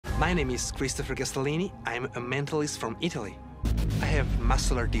My name is Christopher Castellini. I'm a mentalist from Italy. I have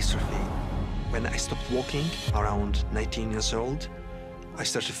muscular dystrophy. When I stopped walking around 19 years old, I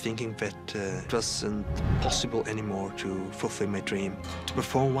started thinking that it wasn't possible anymore to fulfill my dream, to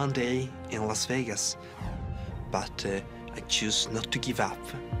perform one day in Las Vegas. But I choose not to give up.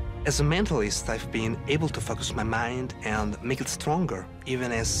 As a mentalist, I've been able to focus my mind and make it stronger,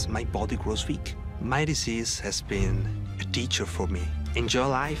 even as my body grows weak. My disease has been a teacher for me. Enjoy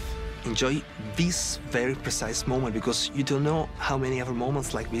life, enjoy this very precise moment, because you don't know how many other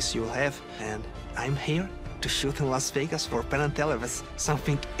moments like this you'll have. And I'm here to shoot in Las Vegas for Penn and Teller. That's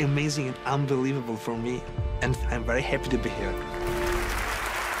something amazing and unbelievable for me. And I'm very happy to be here.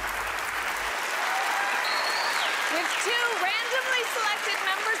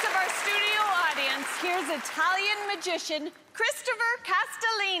 Here's Italian magician Christopher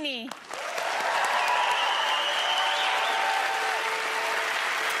Castellini.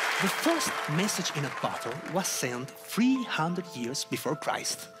 The first message in a bottle was sent 300 years before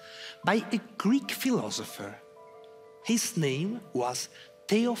Christ by a Greek philosopher. His name was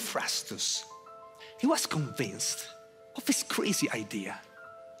Theophrastus. He was convinced of this crazy idea.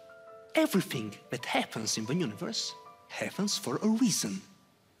 Everything that happens in the universe happens for a reason.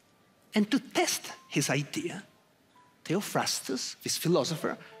 And to test his idea, Theophrastus, this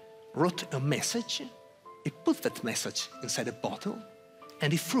philosopher, wrote a message. He put that message inside a bottle,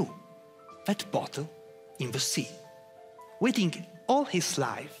 and he threw that bottle in the sea, waiting all his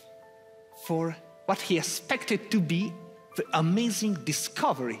life for what he expected to be the amazing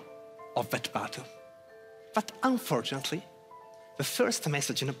discovery of that bottle. But unfortunately, the first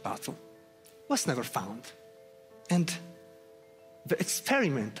message in a bottle was never found. And the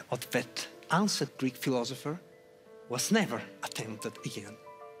experiment of that ancient Greek philosopher was never attempted again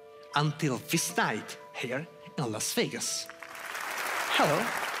until this night here in Las Vegas. Hello,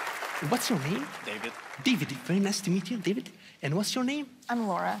 what's your name? David. David, very nice to meet you, David. And what's your name? I'm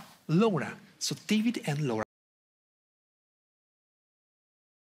Laura. Laura. So David and Laura.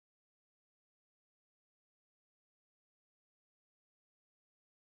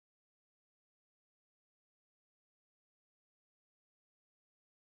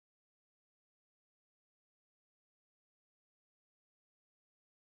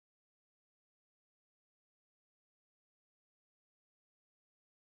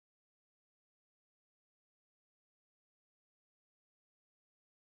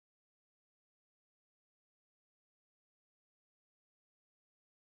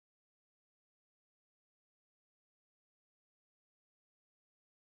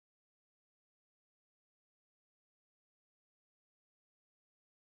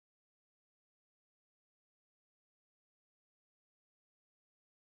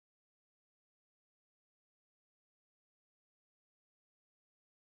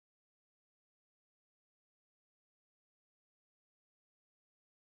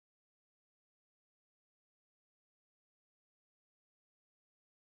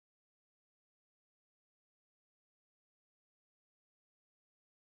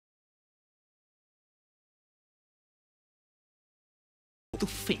 To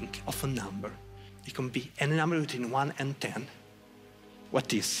think of a number. It can be any number between 1 and 10.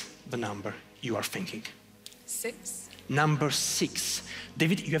 What is the number you are thinking? 6. Number 6.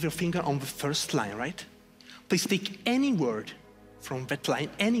 David, you have your finger on the first line, right? Please take any word from that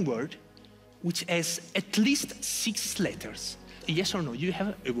line, any word, which has at least 6 letters. Yes or no? You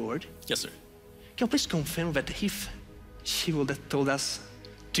have a word? Yes, sir. Can you please confirm that if she would have told us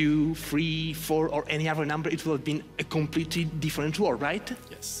 2, 3, 4, or any other number, it would have been a completely different word, right?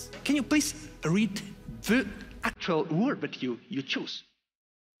 Yes. Can you please read the actual word that you choose?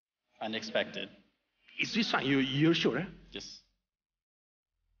 Unexpected. Is this fine? You're sure? Eh? Yes.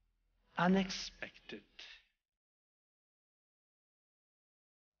 Unexpected.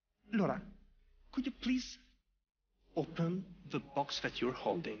 Laura, could you please open the box that you're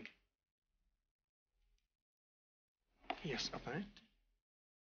holding? Yes, open it.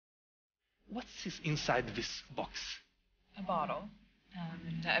 What's inside this box? A bottle,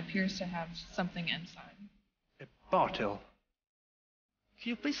 and it appears to have something inside. A bottle. Can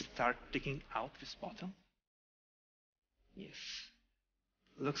you please start taking out this bottle? Yes.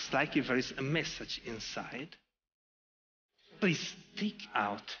 Looks like there is a message inside. Please take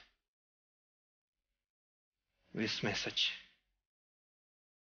out this message.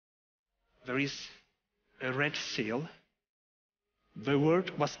 There is a red seal. The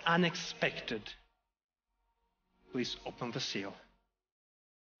word was unexpected. Please open the seal.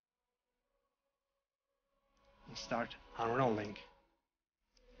 And start unrolling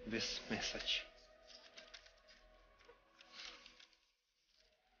this message.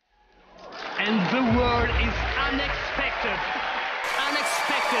 and the word is unexpected.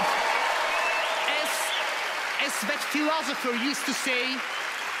 Unexpected. As that philosopher used to say,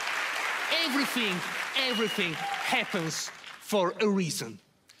 everything happens for a reason.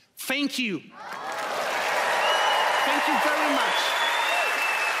 Thank you. Thank you very much.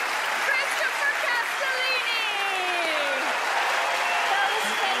 Christopher Castellini!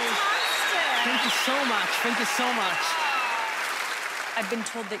 That was fantastic. Thank you so much. Thank you so much. I've been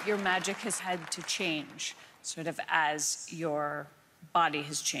told that your magic has had to change, sort of as your body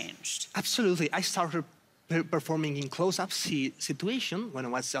has changed. Absolutely. I started performing in close-up situation when I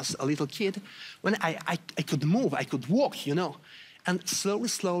was just a little kid, when I could move, I could walk, you know. And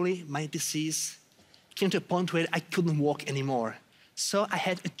slowly, my disease came to a point where I couldn't walk anymore. So I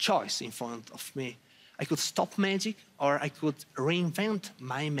had a choice in front of me. I could stop magic, or I could reinvent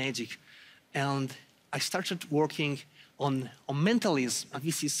my magic. And I started working on mentalism, and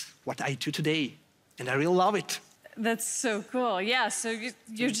this is what I do today. And I really love it. That's so cool. Yeah, so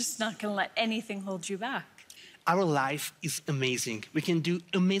you're just not going to let anything hold you back. Our life is amazing. We can do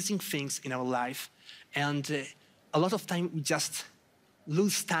amazing things in our life. And a lot of time we just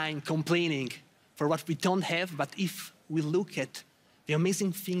lose time complaining for what we don't have. But if we look at the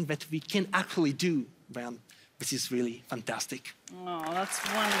amazing thing that we can actually do, then this is really fantastic. Oh, that's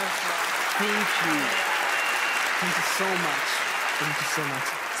wonderful. Thank you. Thank you so much. Thank you so much.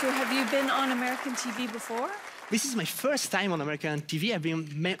 So have you been on American TV before? This is my first time on American TV. I've been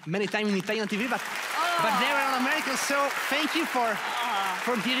many times in Italian TV, but never on American. So thank you for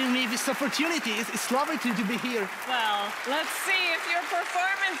giving me this opportunity. It's lovely to be here. Well, let's see if your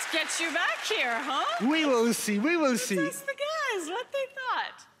performance gets you back here, huh? We will see. We will see. Let's ask the guys what they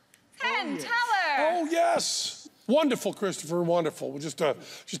thought. Penn, yes. Teller. Oh, yes. Wonderful, Christopher, wonderful. Just a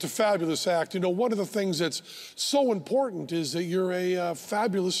fabulous act. You know, one of the things that's so important is that you're a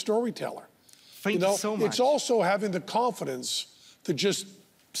fabulous storyteller. Thank you so much. It's also having the confidence to just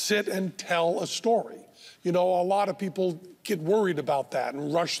sit and tell a story. You know, a lot of people get worried about that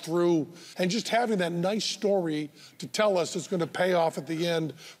and rush through, and just having that nice story to tell us is going to pay off at the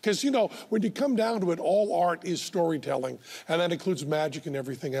end. Because, you know, when you come down to it, all art is storytelling, and that includes magic and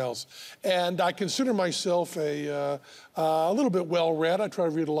everything else. And I consider myself a little bit well-read. I try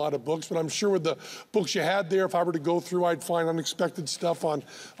to read a lot of books, but I'm sure with the books you had there, if I were to go through, I'd find unexpected stuff on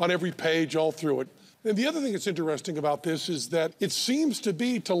every page all through it. And the other thing that's interesting about this is that it seems to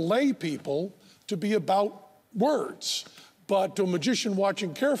be, to lay people, to be about words. But to a magician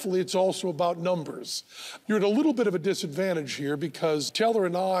watching carefully, it's also about numbers. You're at a little bit of a disadvantage here because Teller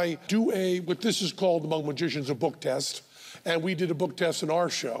and I do what this is called among magicians, a book test. And we did a book test in our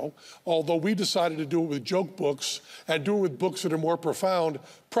show, although we decided to do it with joke books and do it with books that are more profound,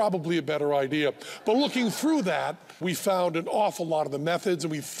 probably a better idea. But looking through that, we found an awful lot of the methods,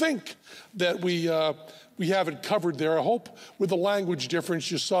 and we think that we have it covered there. I hope with the language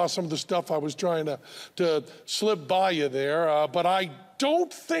difference, you saw some of the stuff I was trying to slip by you there, but I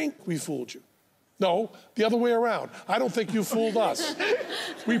don't think we fooled you. No, the other way around. I don't think you fooled us.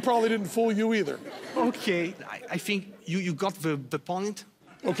 We probably didn't fool you either. Okay, I think you got the point.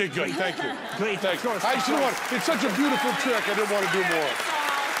 Okay, good. Thank you. Great, Thank of course. I just didn't want. It's such a beautiful trick. I didn't want to do more.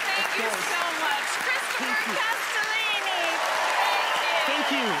 Thank you so much. Christopher Castellini. Thank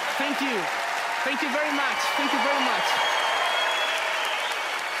you. Thank you. Thank you very much. Thank you very much.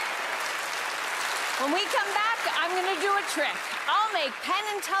 When we come back, I'm going to do a trick. I'll make Penn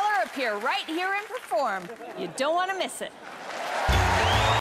and Teller appear right here and perform. You don't want to miss it.